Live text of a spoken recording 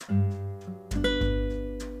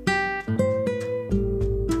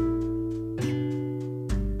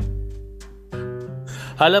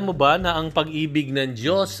Alam mo ba na ang pag-ibig ng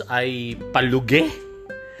Diyos ay palugi?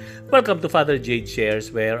 Welcome to Father Jade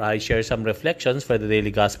Shares, where I share some reflections for the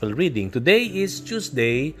daily gospel reading. Today is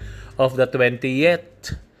Tuesday of the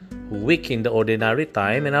 20th week in the ordinary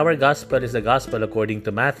time, and our gospel is the gospel according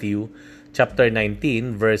to Matthew chapter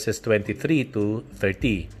 19, verses 23 to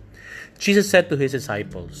 30. Jesus said to his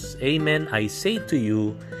disciples, "Amen, I say to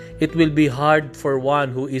you, it will be hard for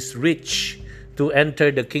one who is rich to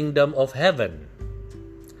enter the kingdom of heaven.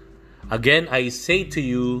 Again, I say to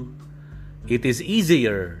you, it is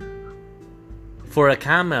easier for a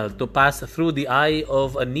camel to pass through the eye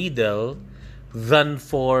of a needle than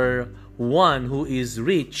for one who is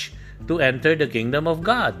rich to enter the kingdom of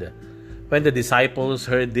God." When the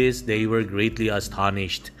disciples heard this, they were greatly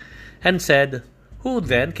astonished and said, "Who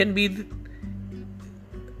then can be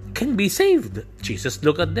saved?" Jesus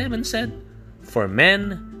looked at them and said, "For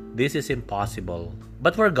men, this is impossible,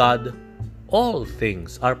 but for God, all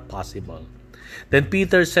things are possible." Then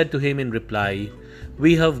Peter said to him in reply,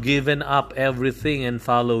 "We have given up everything and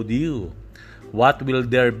followed you. What will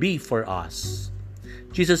there be for us?"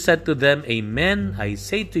 Jesus said to them, "Amen, I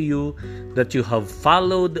say to you that you have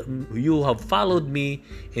followed me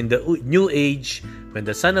in the new age. When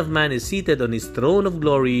the Son of Man is seated on his throne of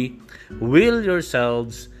glory, will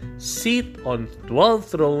yourselves sit on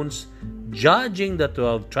 12 thrones, judging the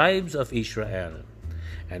 12 tribes of Israel.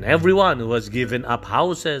 And everyone who has given up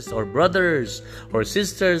houses or brothers or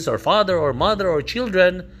sisters or father or mother or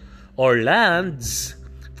children or lands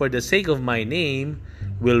for the sake of my name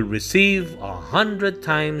will receive 100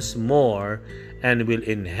 times more and will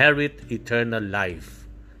inherit eternal life.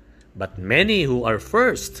 But many who are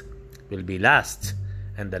first will be last,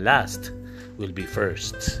 and the last will be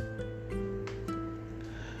first."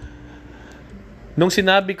 Nung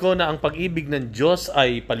sinabi ko na ang pag-ibig ng Diyos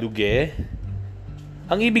ay palugi,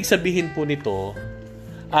 ang ibig sabihin po nito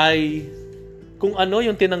ay kung ano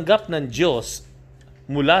yung tinanggap ng Diyos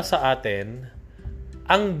mula sa atin,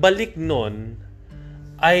 ang balik nun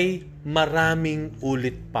ay maraming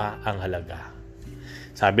ulit pa ang halaga.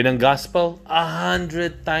 Sabi ng gospel,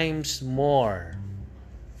 100 times more.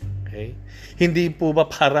 Okay? Hindi po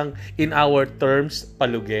ba parang in our terms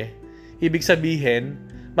palugi? Ibig sabihin,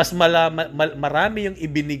 mas marami yung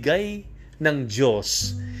ibinigay ng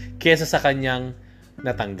Diyos kaysa sa kanyang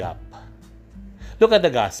natanggap. Look at the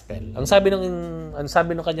gospel. Ang sabi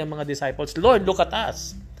ng kanyang mga disciples, "Lord, look at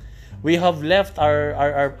us. We have left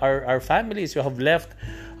our families. We have left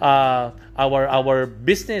our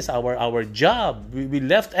business, our job. We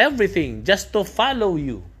left everything just to follow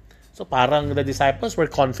you." So parang the disciples were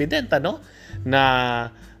confident, na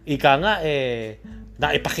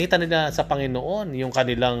naipakita nila sa Panginoon yung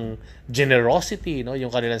kanilang generosity, yung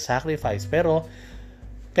kanilang sacrifice. Pero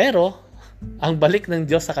ang balik ng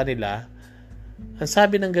Diyos sa kanila, ang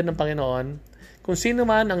sabi ng ganung Panginoon, kung sino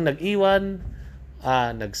man ang nag-iwan,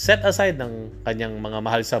 nag-set aside ng kanyang mga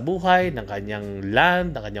mahal sa buhay, ng kanyang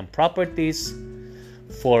land, ng kanyang properties,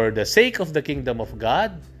 for the sake of the kingdom of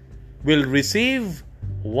God, will receive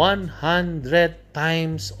 100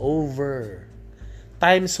 times over.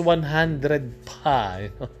 Times 100 pa.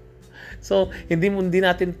 So, hindi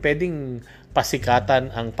natin pwedeng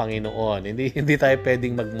pasikatan ang Panginoon. Hindi tayo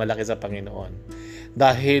pwedeng magmalaki sa Panginoon.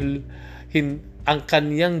 Dahil ang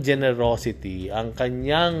kanyang generosity, ang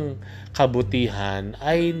kanyang kabutihan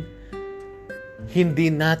ay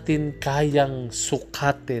hindi natin kayang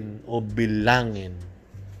sukatin o bilangin.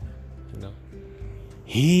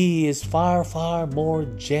 He is far, far more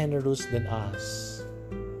generous than us.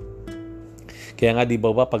 Kaya nga, di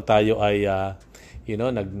ba pag tayo ay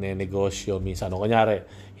nagne-negosyo minsan, kunyari,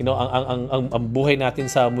 ang buhay natin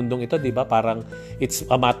sa mundong ito, di ba, parang it's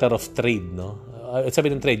a matter of trade, sabi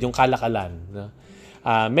ng trade, yung kalakalan,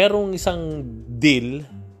 merong isang deal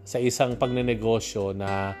sa isang pagnenegosyo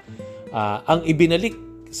na ang ibinalik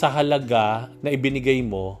sa halaga na ibinigay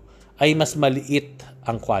mo ay mas maliit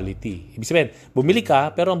ang quality. Ibig sabihin, bumili ka,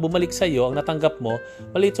 pero ang bumalik sa iyo, ang natanggap mo,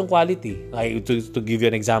 maliit yung quality. To give you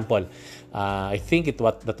an example, I think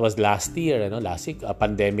that was last year,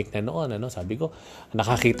 pandemic na noon, sabi ko,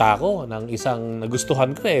 nakakita ko ng isang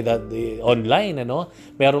nagustuhan ko online,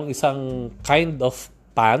 merong isang kind of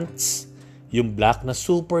pants, yung black na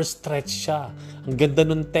super stretch siya. Ang ganda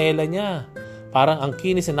nung tela niya. Parang ang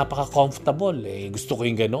kinis na napaka-comfortable. Gusto ko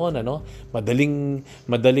yung ganoon,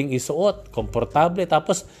 Madaling isuot, komportable.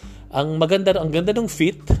 Tapos ang ganda ng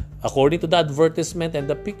fit, according to the advertisement and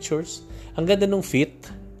the pictures, ang ganda ng fit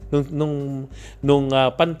nung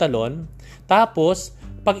pantalon. Tapos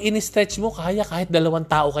pag in-stretch mo, kaya kahit 2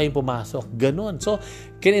 tao kayong pumasok. Ganon. So,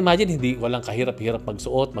 can you imagine, walang kahirap-hirap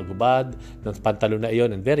magsuot, magubad ng pantalon na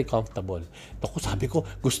iyon and very comfortable. Naku, sabi ko,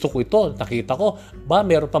 gusto ko ito. Nakita ko,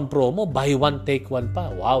 meron pang promo, buy one, take one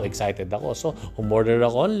pa. Wow, excited ako. So, umorder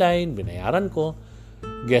ako online, binayaran ko.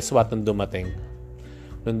 Guess what nung dumating?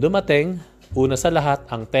 Nung dumating, una sa lahat,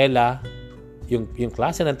 ang tela, yung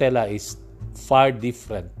klase ng tela is far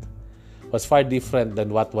different. Was far different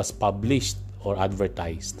than what was published or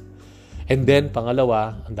advertised. And then,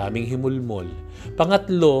 pangalawa, ang daming himulmol.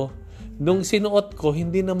 Pangatlo, nung sinuot ko,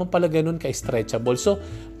 hindi naman pala ganun ka-stretchable. So,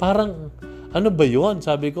 parang, ano ba yun?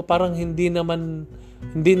 Sabi ko, parang hindi naman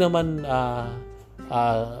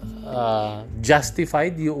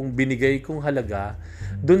justified yung binigay kong halaga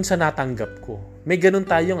dun sa natanggap ko. May ganun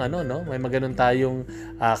tayong, may ganun tayong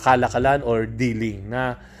kalakalan or dealing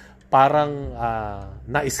na parang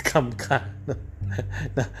na-scam ka.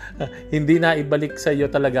 Hindi na ibalik sa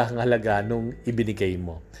iyo talaga ang halaga nung ibinigay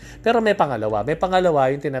mo. Pero may pangalawa. May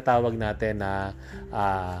pangalawa yung tinatawag natin na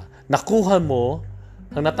nakuha mo,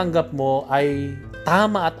 ang natanggap mo ay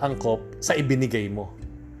tama at angkop sa ibinigay mo.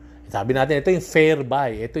 Sabi natin, ito yung fair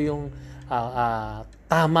buy. Ito yung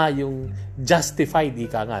tama, yung justified.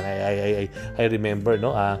 Ika nga. I remember,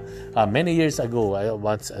 many years ago,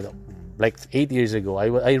 like 8 years ago,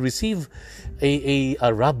 I received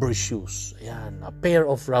a rubber shoes. Ayan, a pair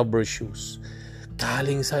of rubber shoes.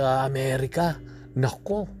 Galing sa Amerika.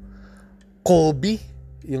 Nako, Kobe.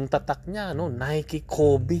 Yung tatak niya, Nike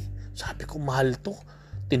Kobe. Sabi ko, mahal to.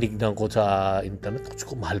 Tinignan ko sa internet. Sabi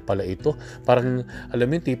ko, mahal pala ito. Parang, alam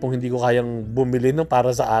mo yung tipong hindi ko kayang bumili para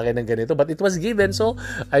sa akin ng ganito. But it was given. So,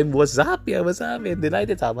 I was happy.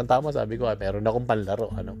 Delighted. Tama-tama. Sabi ko, meron akong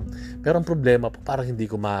panlaro. Pero ang problema po, parang hindi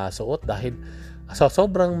ko masuot dahil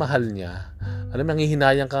sobrang mahal niya. Alam mo,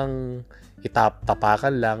 nanghihinayang kang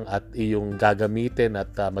tapakan lang at iyong gagamitin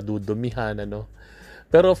at madudumihan.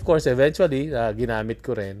 Pero of course, eventually, ginamit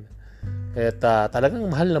ko rin. At talagang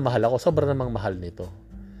mahal na mahal ako. Sobrang namang mahal nito.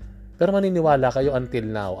 Pero maniniwala kayo until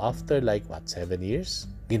now, after 7 years,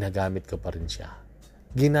 ginagamit ko pa rin siya.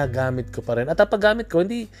 Ginagamit ko pa rin. At ang paggamit ko,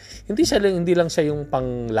 hindi lang siya yung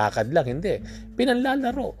panglakad lang. Hindi.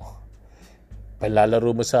 Pinanlalaro. Panlalaro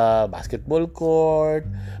mo sa basketball court,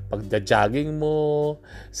 pagda-jogging mo,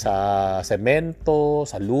 sa semento,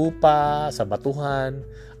 sa lupa, sa batuhan.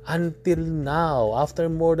 Until now, after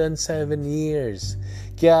more than 7 years.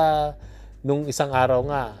 Kaya, nung isang araw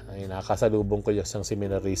nga, nakasalubong ko yung isang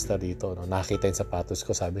seminarista dito. Nakita yung sapatos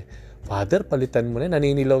ko, sabi, Father, palitan mo na,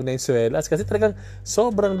 naninilaw na yung swelas. Kasi talagang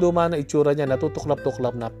sobrang luma na itsura niya,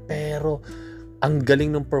 natutuklap-tuklap na, pero ang galing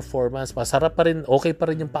ng performance, masarap pa rin, okay pa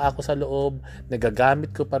rin yung paa ko sa loob, nagagamit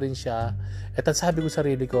ko pa rin siya. At ang sabi ko sa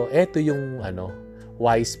sarili ko, eto yung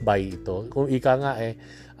wise buy ito. Kung ika nga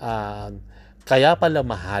kaya pala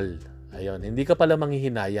mahal. Ayun, hindi ka pala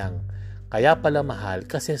manghihinayang. Kaya pala mahal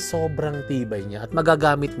kasi sobrang tibay niya at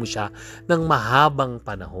magagamit mo siya ng mahabang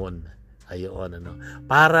panahon. Ayun,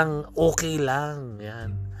 parang okay lang.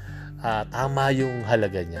 Yan. Tama yung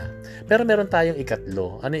halaga niya. Pero meron tayong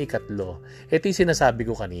ikatlo. Ano yung ikatlo? Ito yung sinasabi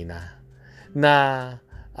ko kanina. Na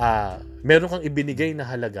meron kang ibinigay na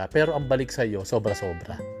halaga pero ang balik sa iyo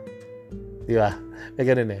sobra-sobra. Di ba? May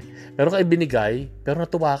ganun eh. Meron kang ibinigay pero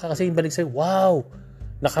natuwa ka kasi yung balik sa iyo, wow!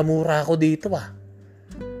 Nakamura ako dito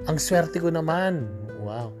Ang swerte ko naman.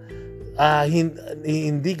 Wow.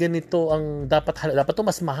 Hindi ganito ang dapat to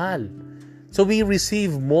mas mahal. So we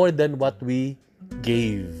receive more than what we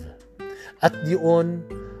gave. At yun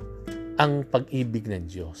ang pag-ibig ng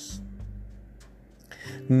Diyos.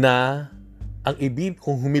 Na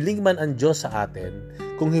kung humiling man ang Diyos sa atin,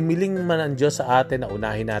 kung humiling man ang Diyos sa atin na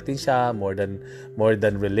unahin natin siya more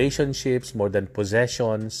than relationships, more than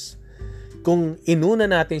possessions, kung inuna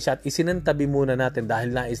natin siya at isinantabi muna natin dahil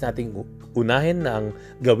nais nating unahin na ang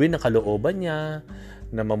gawin ng kalooban niya,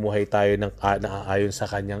 na mamuhay tayo na aayon sa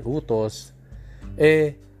kanyang utos,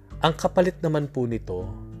 ang kapalit naman po nito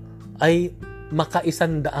ay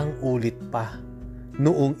maka-100 ulit pa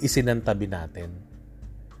noong isinantabi natin.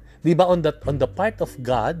 Di ba on the part of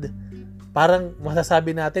God, parang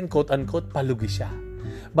masasabi natin, quote-unquote, palugi siya.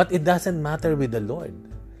 But it doesn't matter with the Lord.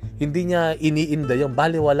 Hindi niya iniinda yung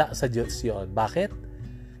baliwala sa Diyos yun. Bakit?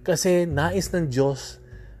 Kasi nais ng Diyos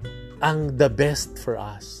ang the best for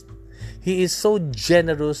us. He is so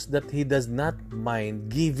generous that He does not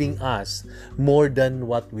mind giving us more than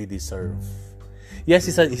what we deserve. Yes,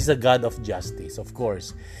 He's a God of justice, of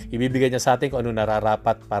course. Ibibigay niya sa atin kung ano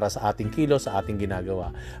nararapat para sa ating kilos, sa ating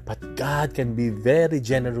ginagawa. But God can be very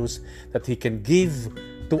generous that He can give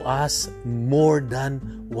to us more than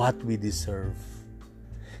what we deserve.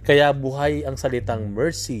 Kaya buhay ang salitang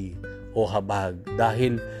mercy o habag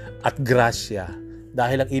at grasya.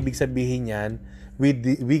 Dahil ang ibig sabihin niyan, we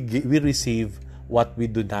receive what we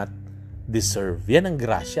do not deserve. Yan ang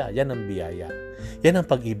grasya, yan ang biyaya. Yan ang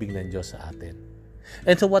pag-ibig ng Diyos sa atin.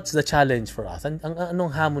 And so what's the challenge for us?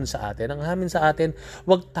 Anong hamon sa atin? Ang hamon sa atin,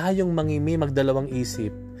 huwag tayong magdalawang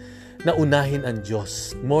isip na unahin ang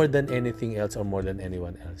Diyos more than anything else or more than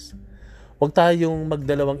anyone else. Huwag tayong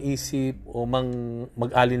magdalawang isip o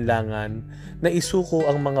mag-alinlangan na isuko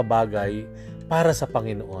ang mga bagay para sa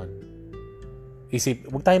Panginoon.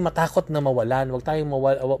 Huwag tayong matakot na mawalan, huwag tayong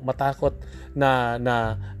matakot na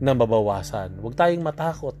mabawasan. Huwag tayong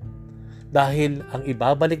matakot dahil ang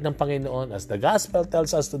ibabalik ng Panginoon, as the gospel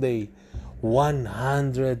tells us today,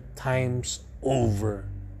 100 times over.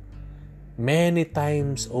 Many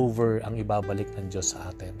times over ang ibabalik ng Diyos sa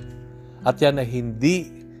atin. At yan ay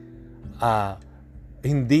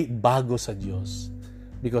hindi bago sa Diyos.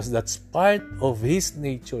 Because that's part of His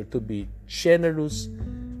nature to be generous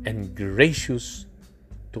and gracious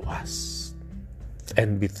to us.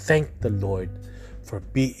 And we thank the Lord for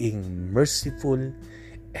being merciful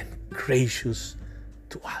and gracious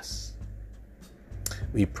to us.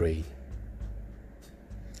 We pray.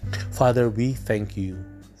 Father, we thank you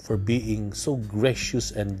for being so gracious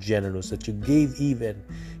and generous that you gave even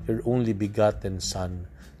your only begotten Son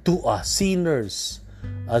to us, sinners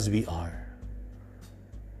as we are.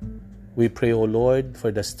 We pray, O Lord,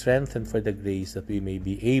 for the strength and for the grace that we may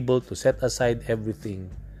be able to set aside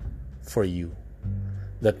everything for you,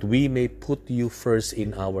 that we may put you first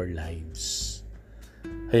in our lives.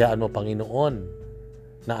 Hayaan mo, Panginoon,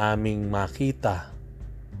 na aming makita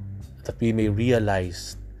that we may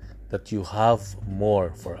realize that you have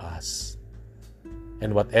more for us.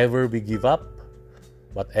 And whatever we give up,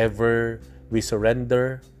 whatever we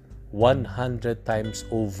surrender, 100 times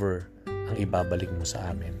over ang ibabalik mo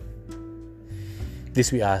sa amin.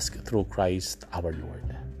 This we ask through Christ our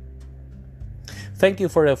Lord. Thank you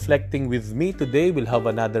for reflecting with me today. We'll have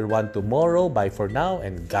another one tomorrow. Bye for now,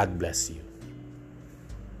 and God bless you.